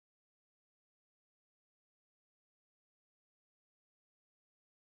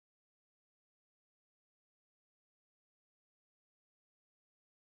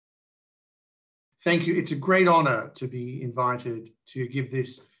Thank you. It's a great honour to be invited to give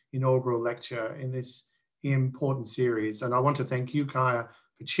this inaugural lecture in this important series. And I want to thank you, Kaya,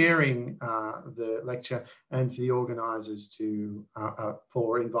 for chairing the lecture and for the organisers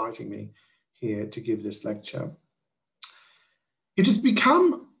for inviting me here to give this lecture. It has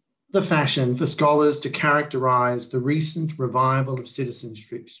become the fashion for scholars to characterise the recent revival of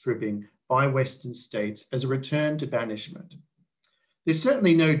citizenship stripping by Western states as a return to banishment. There's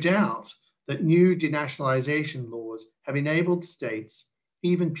certainly no doubt that new denationalisation laws have enabled states,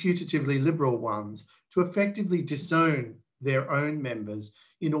 even putatively liberal ones, to effectively disown their own members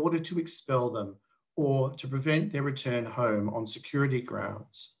in order to expel them or to prevent their return home on security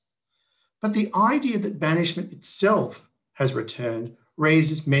grounds. But the idea that banishment itself has returned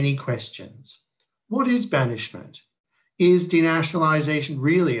raises many questions. What is banishment? Is denationalisation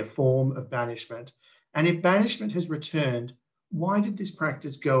really a form of banishment? And if banishment has returned, why did this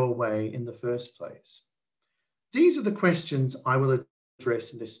practice go away in the first place? These are the questions I will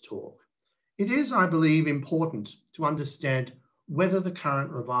address in this talk. It is, I believe, important to understand whether the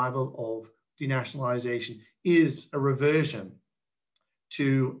current revival of denationalisation is a reversion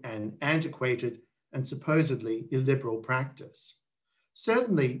to an antiquated and supposedly illiberal practice.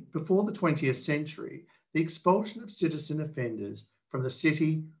 Certainly, before the 20th century, the expulsion of citizen offenders from the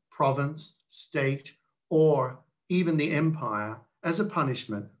city, province, state, or even the empire as a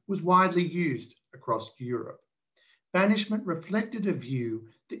punishment was widely used across Europe. Banishment reflected a view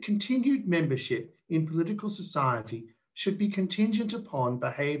that continued membership in political society should be contingent upon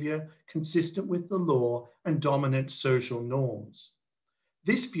behaviour consistent with the law and dominant social norms.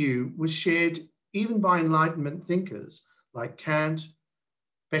 This view was shared even by Enlightenment thinkers like Kant,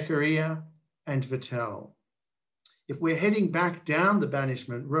 Beccaria, and Vattel. If we're heading back down the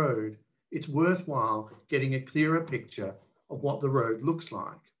banishment road, it's worthwhile getting a clearer picture of what the road looks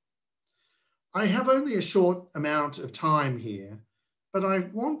like. I have only a short amount of time here, but I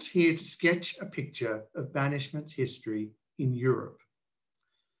want here to sketch a picture of banishment's history in Europe.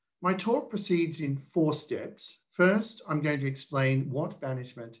 My talk proceeds in 4 steps. First, I'm going to explain what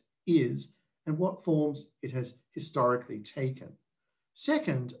banishment is and what forms it has historically taken.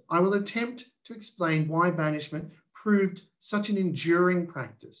 Second, I will attempt to explain why banishment proved such an enduring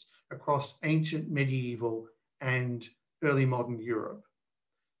practice across ancient, medieval, and early modern Europe.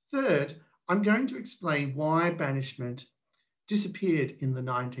 Third, I'm going to explain why banishment disappeared in the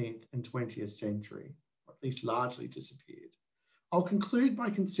 19th and 20th century, or at least largely disappeared. I'll conclude by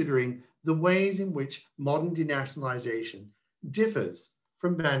considering the ways in which modern denationalisation differs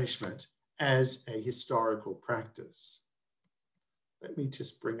from banishment as a historical practice. Let me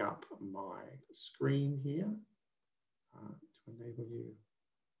just bring up my screen here to enable you.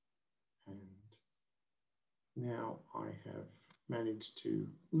 And now I have managed to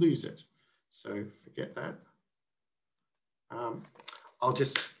lose it. So forget that. I'll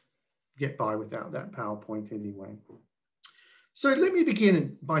just get by without that PowerPoint anyway. So let me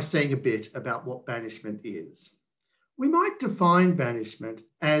begin by saying a bit about what banishment is. We might define banishment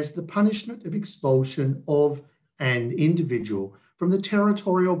as the punishment of expulsion of an individual from the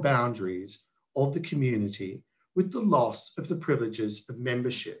territorial boundaries of the community with the loss of the privileges of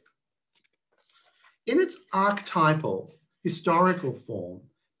membership. In its archetypal historical form,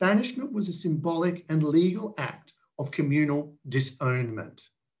 banishment was a symbolic and legal act of communal disownment.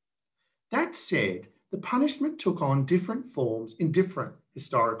 That said, the punishment took on different forms in different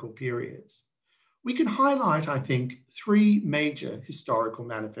historical periods. We can highlight, I think, 3 major historical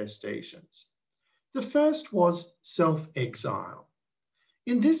manifestations. The first was self-exile.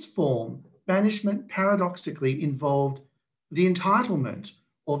 In this form, banishment paradoxically involved the entitlement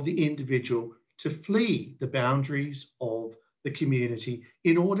of the individual to flee the boundaries of the community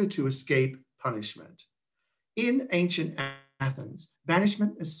in order to escape punishment. In ancient Athens,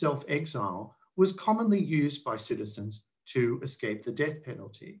 banishment as self-exile was commonly used by citizens to escape the death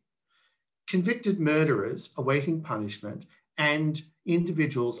penalty. Convicted murderers awaiting punishment and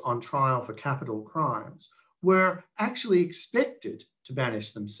individuals on trial for capital crimes were actually expected to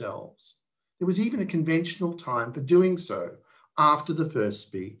banish themselves. There was even a conventional time for doing so after the first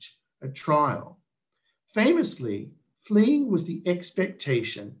speech at trial. Famously, fleeing was the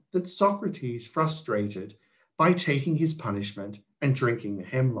expectation that Socrates frustrated by taking his punishment and drinking the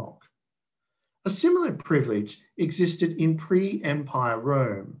hemlock. A similar privilege existed in pre-empire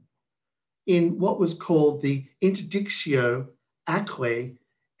Rome, in what was called the interdictio aquae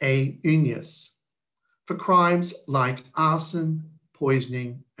et unius, for crimes like arson,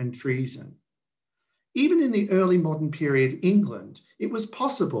 poisoning, and treason. Even in the early modern period England, it was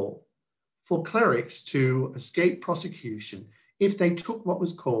possible for clerics to escape prosecution if they took what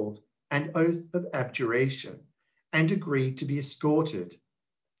was called an oath of abjuration and agreed to be escorted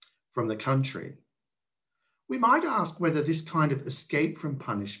from the country. We might ask whether this kind of escape from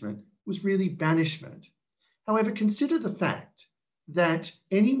punishment was really banishment. However, consider the fact that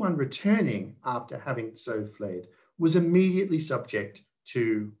anyone returning after having so fled was immediately subject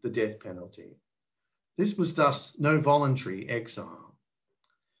to the death penalty. This was thus no voluntary exile.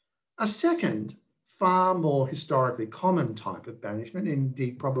 A second, far more historically common type of banishment,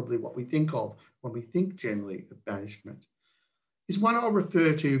 indeed probably what we think of when we think generally of banishment, is one I'll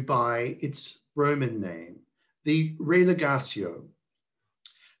refer to by its Roman name, the relegatio.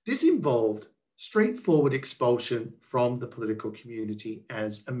 This involved straightforward expulsion from the political community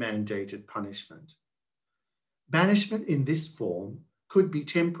as a mandated punishment. Banishment in this form could be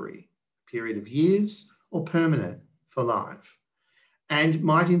temporary, a period of years, or permanent for life, and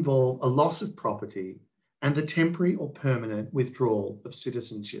might involve a loss of property and the temporary or permanent withdrawal of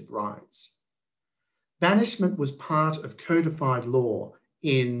citizenship rights. Banishment was part of codified law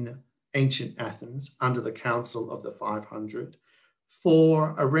in ancient Athens under the Council of the 500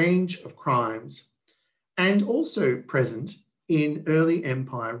 for a range of crimes, and also present in early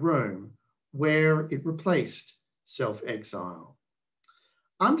Empire Rome, where it replaced self-exile.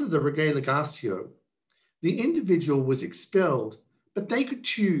 Under the relegatio, the individual was expelled, but they could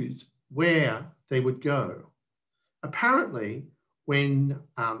choose where they would go. Apparently, when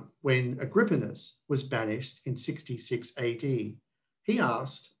Agrippinus was banished in 66 AD, he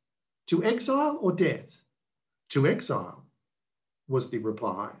asked, "To exile or death?" "To exile," was the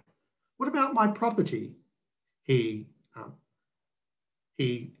reply. "What about my property?" He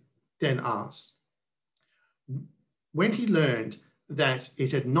then asked. When he learned that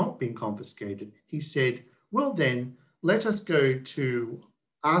it had not been confiscated, he said, "Well then, let us go to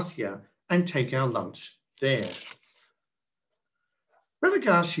Asia and take our lunch there."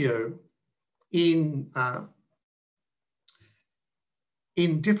 Relegatio in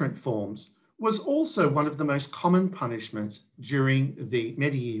different forms was also one of the most common punishments during the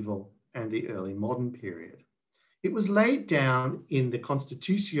medieval and the early modern period. It was laid down in the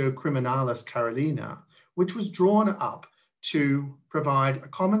Constitutio Criminalis Carolina, which was drawn up to provide a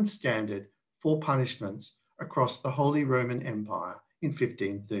common standard for punishments across the Holy Roman Empire in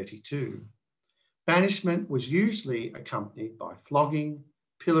 1532. Banishment was usually accompanied by flogging,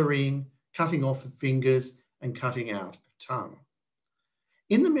 pillorying, cutting off of fingers, and cutting out of tongue.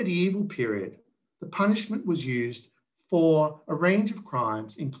 In the medieval period, the punishment was used for a range of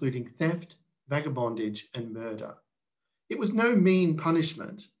crimes, including theft, vagabondage, and murder. It was no mean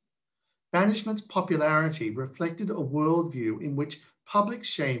punishment. Banishment's popularity reflected a worldview in which public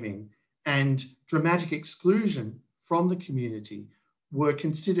shaming and dramatic exclusion from the community were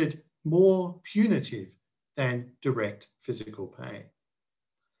considered more punitive than direct physical pain.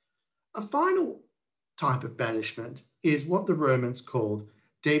 A final type of banishment is what the Romans called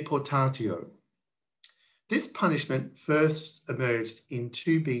deportatio. This punishment first emerged in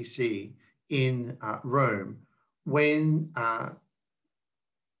 2 BC in Rome when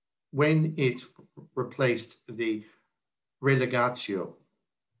it replaced the relegatio.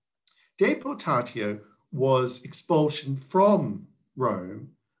 Deportatio was expulsion from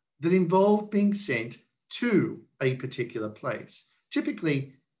Rome that involved being sent to a particular place,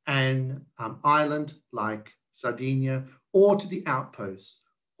 typically an island like Sardinia, or to the outposts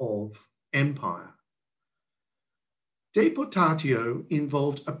of empire. Deportatio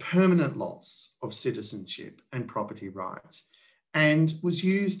involved a permanent loss of citizenship and property rights, and was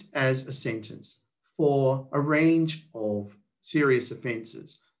used as a sentence for a range of serious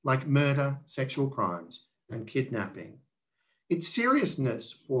offences like murder, sexual crimes, and kidnapping. Its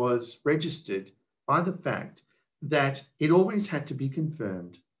seriousness was registered by the fact that it always had to be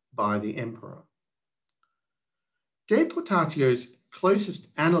confirmed by the emperor. Deportatio's closest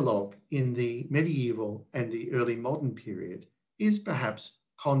analogue in the medieval and the early modern period is perhaps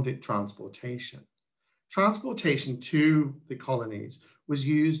convict transportation. Transportation to the colonies was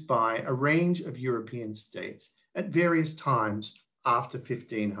used by a range of European states at various times after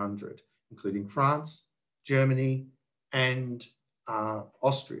 1500, including France, Germany, and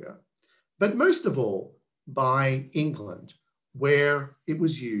Austria, but most of all by England, where it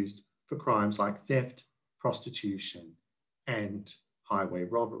was used for crimes like theft, prostitution, and highway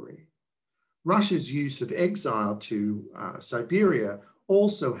robbery. Russia's use of exile to Siberia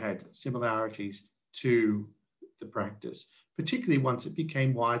also had similarities to the practice, particularly once it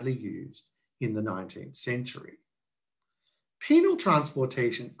became widely used in the 19th century. Penal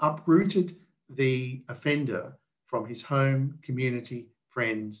transportation uprooted the offender from his home, community,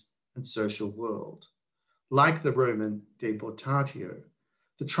 friends, and social world. Like the Roman deportatio,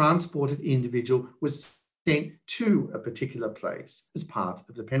 the transported individual was sent to a particular place as part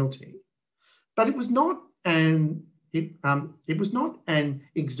of the penalty. But it was not an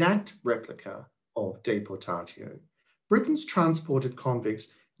exact replica of deportatio. Britain's transported convicts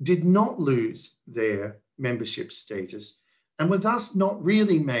did not lose their membership status and were thus not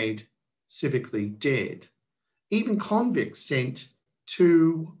really made civically dead. Even convicts sent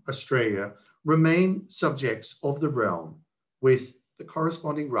to Australia remain subjects of the realm with the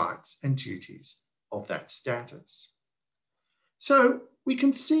corresponding rights and duties of that status. So we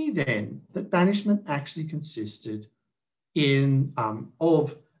can see then that banishment actually consisted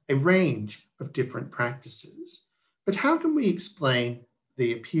of a range of different practices. But how can we explain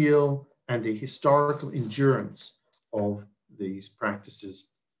the appeal and the historical endurance of these practices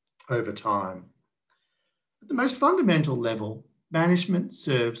over time? At the most fundamental level, banishment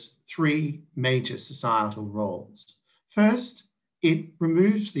serves three major societal roles. First, it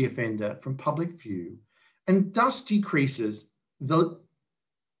removes the offender from public view and thus decreases the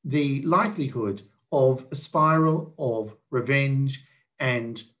likelihood of a spiral of revenge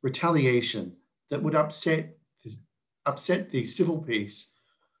and retaliation that would upset the civil peace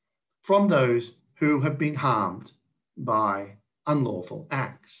from those who have been harmed by unlawful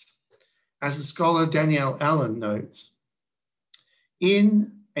acts. As the scholar Danielle Allen notes,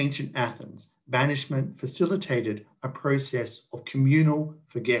 in ancient Athens, banishment facilitated a process of communal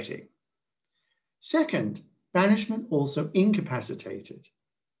forgetting. Second, banishment also incapacitated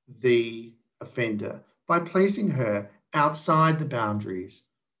the offender by placing her outside the boundaries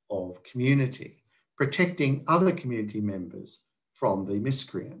of community, protecting other community members from the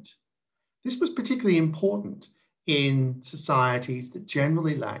miscreant. This was particularly important in societies that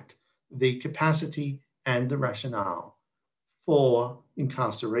generally lacked the capacity and the rationale for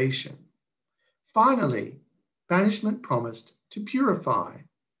incarceration. Finally, banishment promised to purify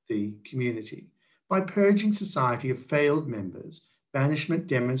the community. By purging society of failed members, banishment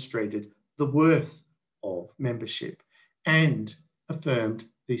demonstrated the worth of membership and affirmed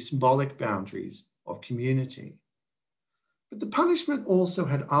the symbolic boundaries of community. But the punishment also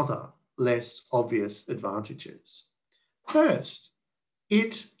had other, less obvious advantages. First,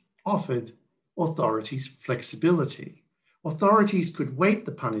 it offered authorities flexibility. Authorities could weight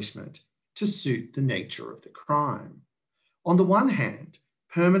the punishment to suit the nature of the crime. On the one hand,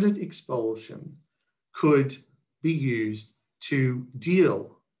 permanent expulsion could be used to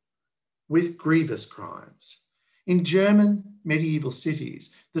deal with grievous crimes. In German medieval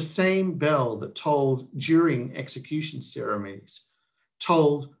cities, the same bell that tolled during execution ceremonies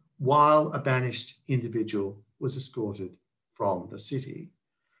tolled while a banished individual was escorted from the city.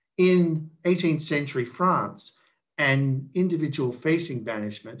 In 18th century France, an individual facing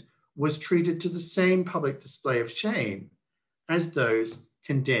banishment was treated to the same public display of shame as those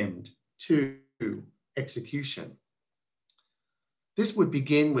condemned to execution. This would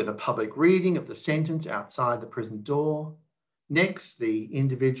begin with a public reading of the sentence outside the prison door. Next, the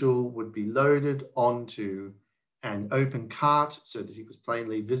individual would be loaded onto an open cart so that he was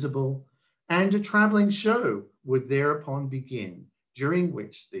plainly visible, and a traveling show would thereupon begin, during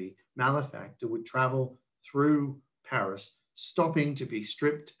which the malefactor would travel through Paris, stopping to be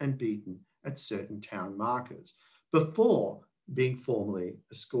stripped and beaten at certain town markers before being formally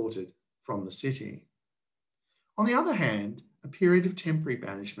escorted from the city. On the other hand, a period of temporary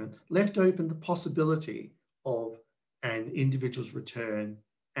banishment left open the possibility of an individual's return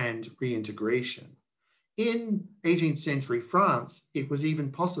and reintegration. In 18th century France, it was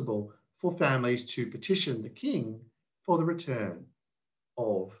even possible for families to petition the king for the return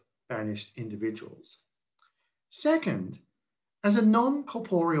of banished individuals. Second, as a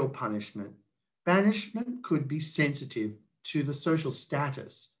non-corporeal punishment, banishment could be sensitive to the social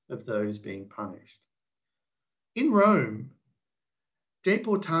status of those being punished. In Rome,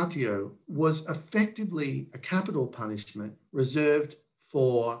 deportatio was effectively a capital punishment reserved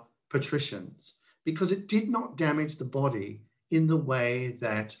for patricians because it did not damage the body in the way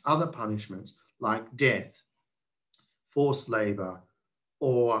that other punishments like death, forced labor,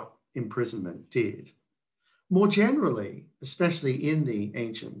 or imprisonment did. More generally, especially in the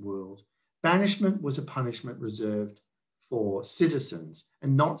ancient world, banishment was a punishment reserved for citizens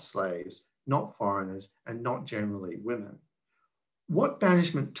and not slaves, not foreigners, and not generally women. What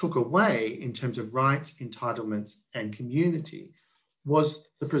banishment took away in terms of rights, entitlements, and community was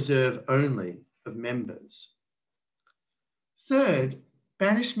the preserve only of members. Third,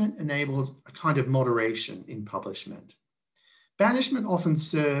 banishment enabled a kind of moderation in punishment. Banishment often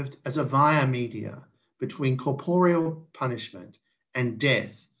served as a via media between corporeal punishment and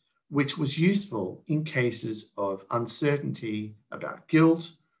death, which was useful in cases of uncertainty about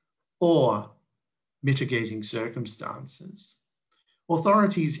guilt or mitigating circumstances.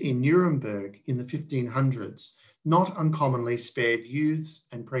 Authorities in Nuremberg in the 1500s not uncommonly spared youths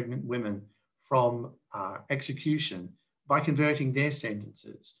and pregnant women from execution by converting their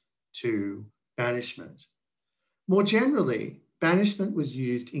sentences to banishment. More generally, banishment was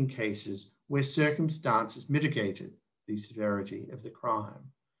used in cases where circumstances mitigated the severity of the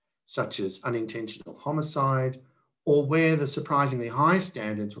crime, such as unintentional homicide, or where the surprisingly high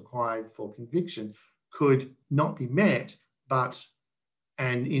standards required for conviction could not be met, but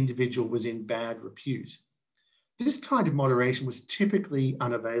an individual was in bad repute. This kind of moderation was typically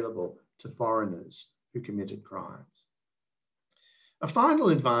unavailable to foreigners who committed crimes. A final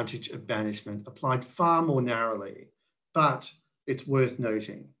advantage of banishment applied far more narrowly, but it's worth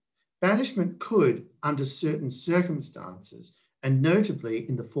noting. Banishment could, under certain circumstances, and notably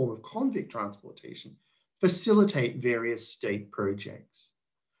in the form of convict transportation, facilitate various state projects.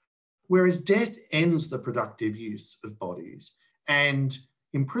 Whereas death ends the productive use of bodies and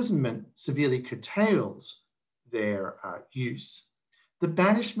imprisonment severely curtails their use, the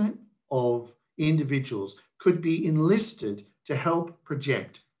banishment of individuals could be enlisted to help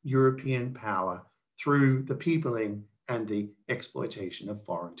project European power through the peopling and the exploitation of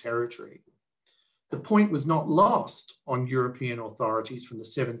foreign territory. The point was not lost on European authorities from the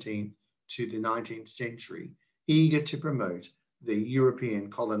 17th to the 19th century, eager to promote the European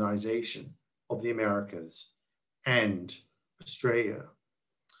colonization of the Americas and Australia.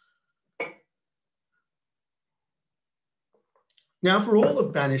 Now, for all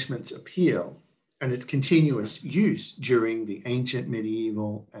of banishment's appeal and its continuous use during the ancient,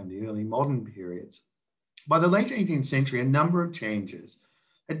 medieval, and the early modern periods, by the late 18th century, a number of changes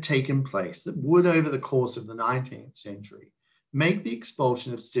had taken place that would, over the course of the 19th century, make the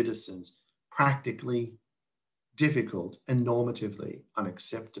expulsion of citizens practically difficult and normatively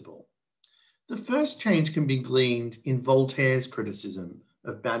unacceptable. The first change can be gleaned in Voltaire's criticism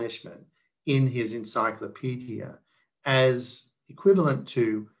of banishment in his encyclopedia as equivalent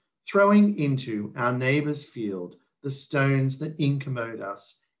to throwing into our neighbour's field the stones that incommode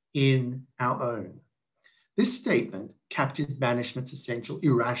us in our own. This statement captured banishment's essential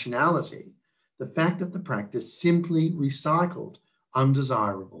irrationality, the fact that the practice simply recycled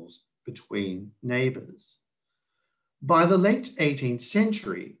undesirables between neighbours. By the late 18th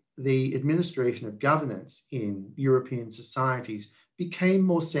century, the administration of governance in European societies became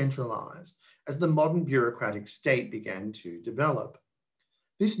more centralised as the modern bureaucratic state began to develop.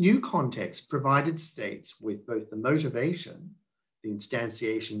 This new context provided states with both the motivation, the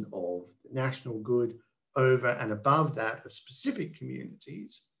instantiation of the national good over and above that of specific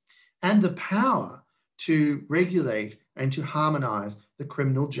communities, and the power to regulate and to harmonise the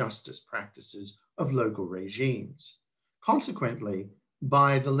criminal justice practices of local regimes. Consequently,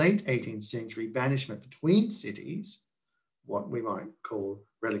 by the late 18th century, banishment between cities, what we might call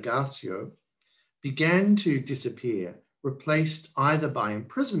relegatio, began to disappear, replaced either by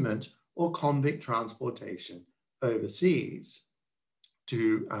imprisonment or convict transportation overseas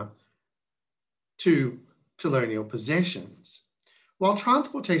to colonial possessions. While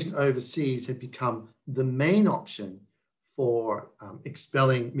transportation overseas had become the main option for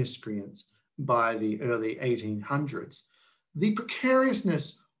expelling miscreants by the early 1800s, the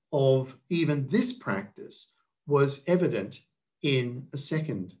precariousness of even this practice was evident in a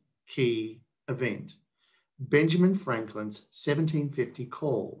second key event: Benjamin Franklin's 1750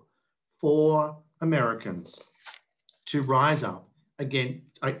 call for Americans to rise up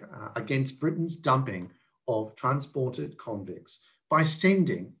against Britain's dumping of transported convicts by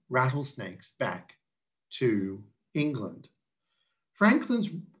sending rattlesnakes back to England. Franklin's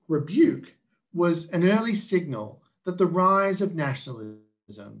rebuke was an early signal that the rise of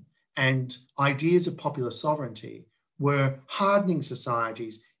nationalism and ideas of popular sovereignty were hardening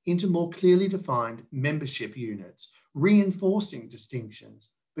societies into more clearly defined membership units, reinforcing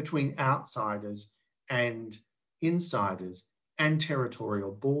distinctions between outsiders and insiders and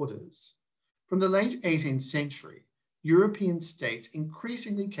territorial borders. From the late 18th century, European states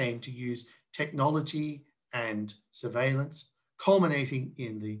increasingly came to use technology and surveillance, culminating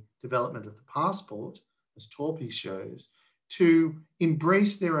in the development of the passport, as Torpey shows, to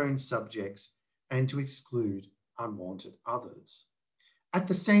embrace their own subjects and to exclude unwanted others. At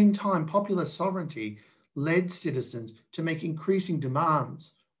the same time, popular sovereignty led citizens to make increasing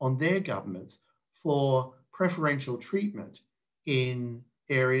demands on their governments for preferential treatment in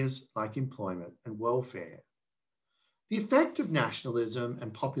areas like employment and welfare. The effect of nationalism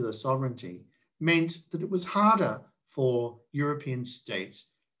and popular sovereignty meant that it was harder for European states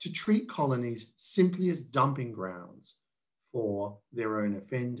to treat colonies simply as dumping grounds for their own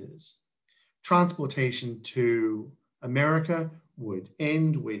offenders. Transportation to America would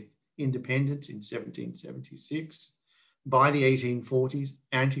end with independence in 1776. By the 1840s,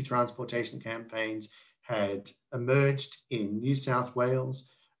 anti-transportation campaigns had emerged in New South Wales,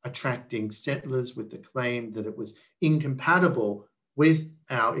 attracting settlers with the claim that it was incompatible with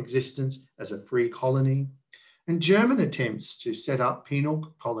our existence as a free colony. And German attempts to set up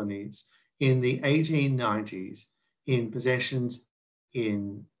penal colonies in the 1890s in possessions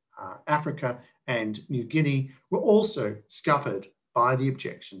in Africa and New Guinea were also scuppered by the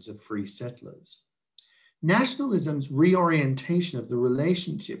objections of free settlers. Nationalism's reorientation of the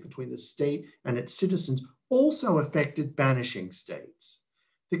relationship between the state and its citizens also affected banishing states.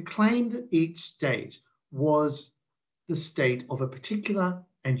 The claim that each state was the state of a particular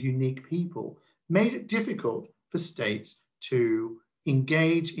and unique people made it difficult for states to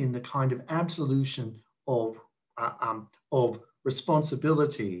engage in the kind of absolution of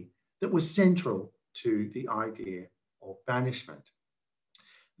responsibility that was central to the idea of banishment.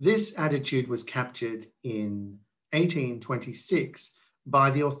 This attitude was captured in 1826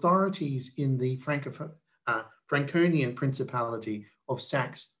 by the authorities in the Franconian Principality of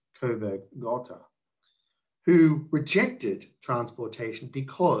Saxe-Coburg-Gotha, who rejected transportation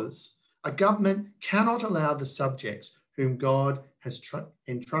because a government cannot allow the subjects whom God has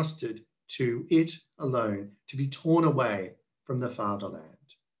entrusted to it alone to be torn away from the fatherland.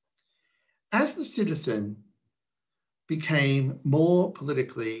 As the citizen became more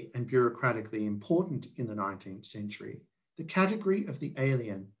politically and bureaucratically important in the 19th century, the category of the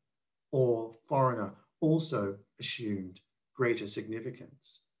alien or foreigner also assumed greater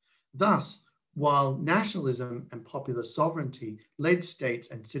significance. Thus, while nationalism and popular sovereignty led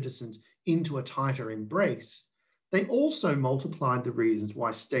states and citizens into a tighter embrace, they also multiplied the reasons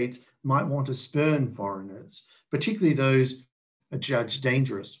why states might want to spurn foreigners, particularly those adjudged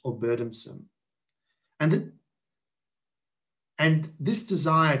dangerous or burdensome. And this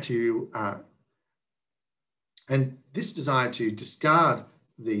desire to discard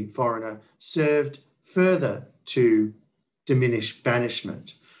the foreigner served further to diminish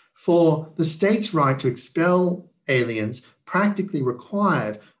banishment. For the state's right to expel aliens practically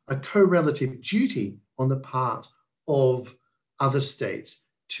required a correlative duty on the part of other states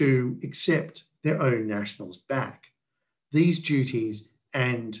to accept their own nationals back. These duties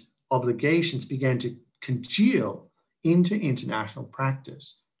and obligations began to congeal into international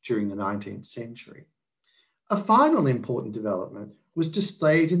practice during the 19th century. A final important development was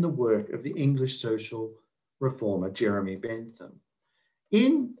displayed in the work of the English social reformer Jeremy Bentham.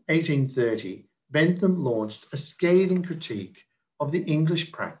 In 1830, Bentham launched a scathing critique of the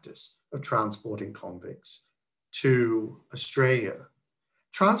English practice of transporting convicts to Australia.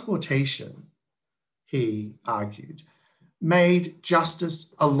 Transportation, he argued, made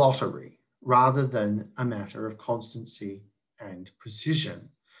justice a lottery rather than a matter of constancy and precision,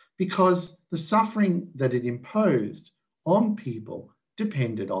 because the suffering that it imposed on people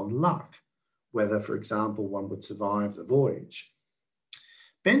depended on luck, whether, for example, one would survive the voyage.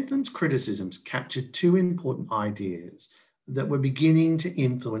 Bentham's criticisms captured two important ideas that were beginning to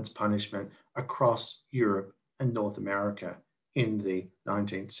influence punishment across Europe and North America in the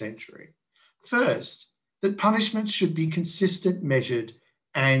 19th century. First, that punishment should be consistent, measured,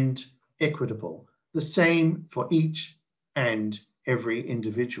 and equitable, the same for each and every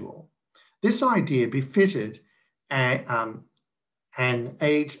individual. This idea befitted an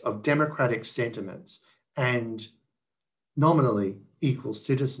age of democratic sentiments and nominally equal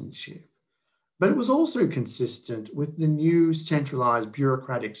citizenship. But it was also consistent with the new centralized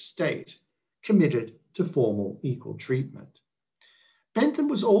bureaucratic state committed to formal equal treatment. Bentham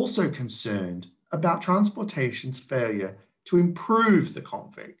was also concerned about transportation's failure to improve the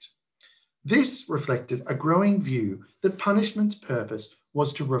convict. This reflected a growing view that punishment's purpose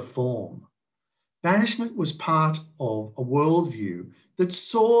was to reform. Banishment was part of a worldview that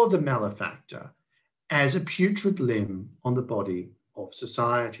saw the malefactor as a putrid limb on the body of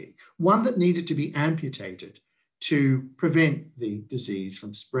society, one that needed to be amputated to prevent the disease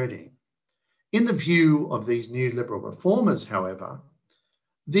from spreading. In the view of these new liberal reformers, however,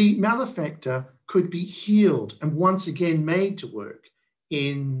 the malefactor could be healed and once again made to work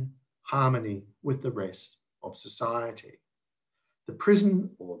in harmony with the rest of society. The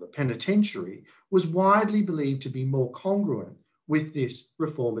prison or the penitentiary was widely believed to be more congruent with this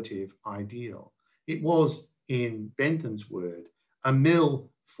reformative ideal. It was, in Bentham's word, a mill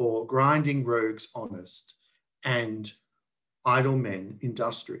for grinding rogues honest and idle men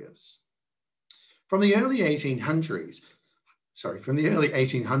industrious. From the early 1800s, from the early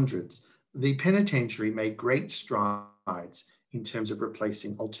 1800s, the penitentiary made great strides in terms of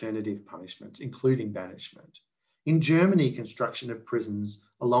replacing alternative punishments, including banishment. In Germany, construction of prisons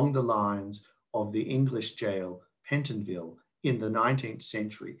along the lines of the English jail Pentonville in the 19th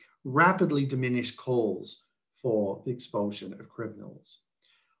century rapidly diminished calls for the expulsion of criminals.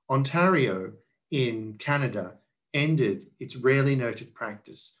 Ontario in Canada ended its rarely noted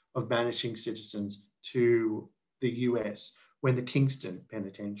practice of banishing citizens to the US when the Kingston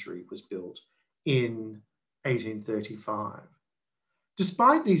Penitentiary was built in 1835.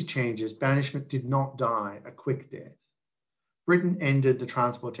 Despite these changes, banishment did not die a quick death. Britain ended the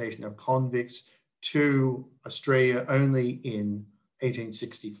transportation of convicts to Australia only in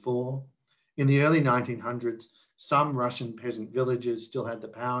 1864. In the early 1900s, some Russian peasant villages still had the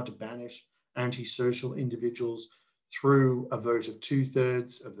power to banish antisocial individuals through a vote of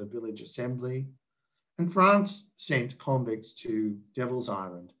 2/3 of the village assembly. And France sent convicts to Devil's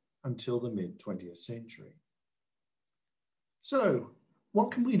Island until the mid-20th century. So,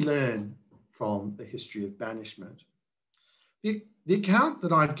 what can we learn from the history of banishment? The account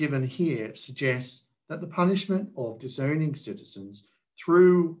that I've given here suggests that the punishment of disowning citizens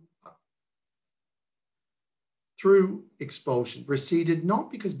through expulsion proceeded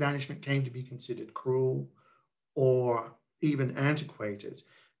not because banishment came to be considered cruel or even antiquated,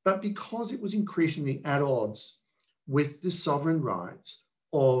 but because it was increasingly at odds with the sovereign rights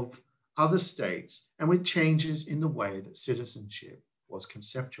of other states and with changes in the way that citizenship was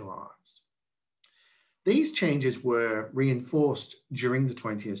conceptualized. These changes were reinforced during the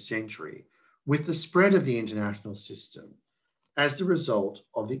 20th century with the spread of the international system as the result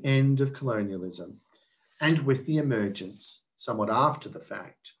of the end of colonialism and with the emergence, somewhat after the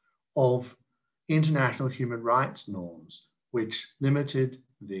fact, of international human rights norms, which limited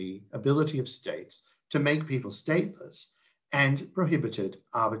the ability of states to make people stateless and prohibited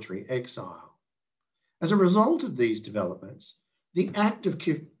arbitrary exile. As a result of these developments, the act of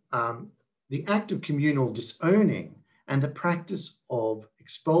communal disowning and the practice of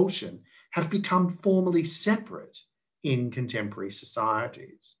expulsion have become formally separate in contemporary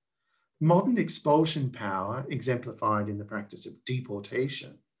societies. Modern expulsion power, exemplified in the practice of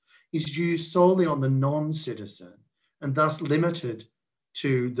deportation, is used solely on the non-citizen and thus limited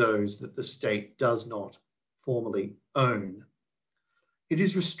to those that the state does not formally own. It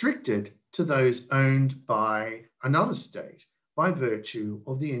is restricted to those owned by another state by virtue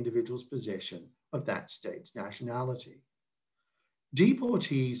of the individual's possession of that state's nationality.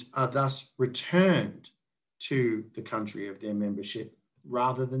 Deportees are thus returned to the country of their membership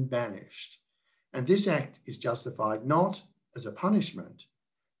rather than banished. And this act is justified not as a punishment,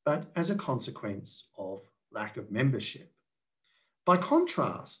 but as a consequence of lack of membership. By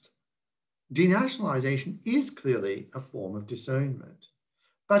contrast, denationalization is clearly a form of disownment,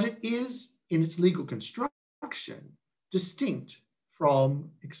 but it is, in its legal construction, distinct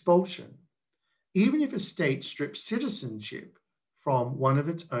from expulsion. Even if a state strips citizenship from one of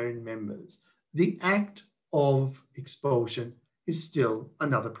its own members, the act of expulsion is still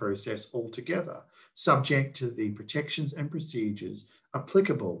another process altogether, subject to the protections and procedures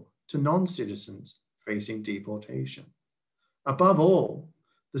applicable to non-citizens facing deportation. Above all,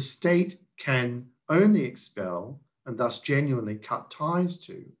 the state can only expel and thus genuinely cut ties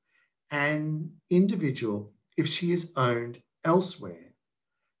to an individual if she is owned elsewhere.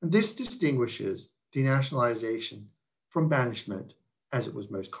 And this distinguishes denationalization from banishment as it was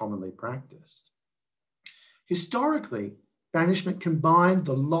most commonly practiced. Historically, banishment combined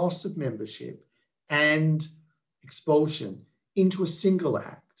the loss of membership and expulsion into a single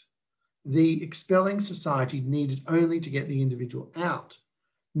act. The expelling society needed only to get the individual out,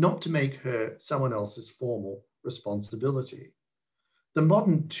 not to make her someone else's formal responsibility. The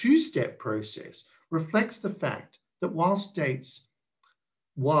modern two-step process reflects the fact that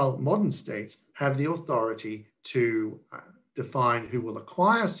while modern states have the authority to define who will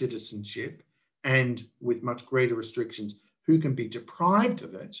acquire citizenship and with much greater restrictions who can be deprived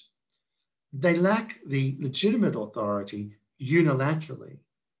of it, they lack the legitimate authority unilaterally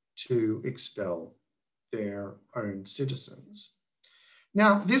to expel their own citizens.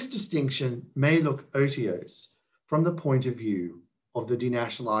 Now, this distinction may look otiose from the point of view of the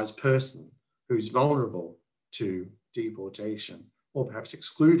denationalized person who's vulnerable to deportation or perhaps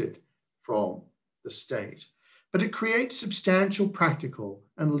excluded from the state, but it creates substantial practical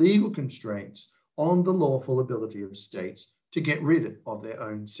and legal constraints on the lawful ability of states to get rid of their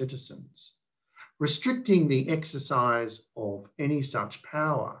own citizens, restricting the exercise of any such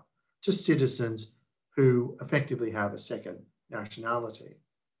power to citizens who effectively have a second nationality.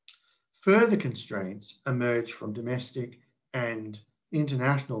 Further constraints emerge from domestic and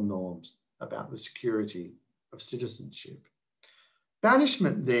international norms about the security of citizenship.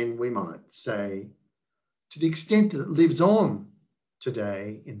 Banishment, then, we might say, to the extent that it lives on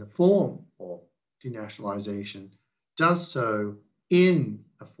today in the form of denationalisation, does so in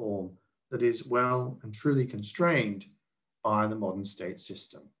a form that is well and truly constrained by the modern state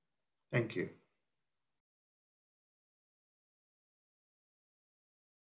system. Thank you.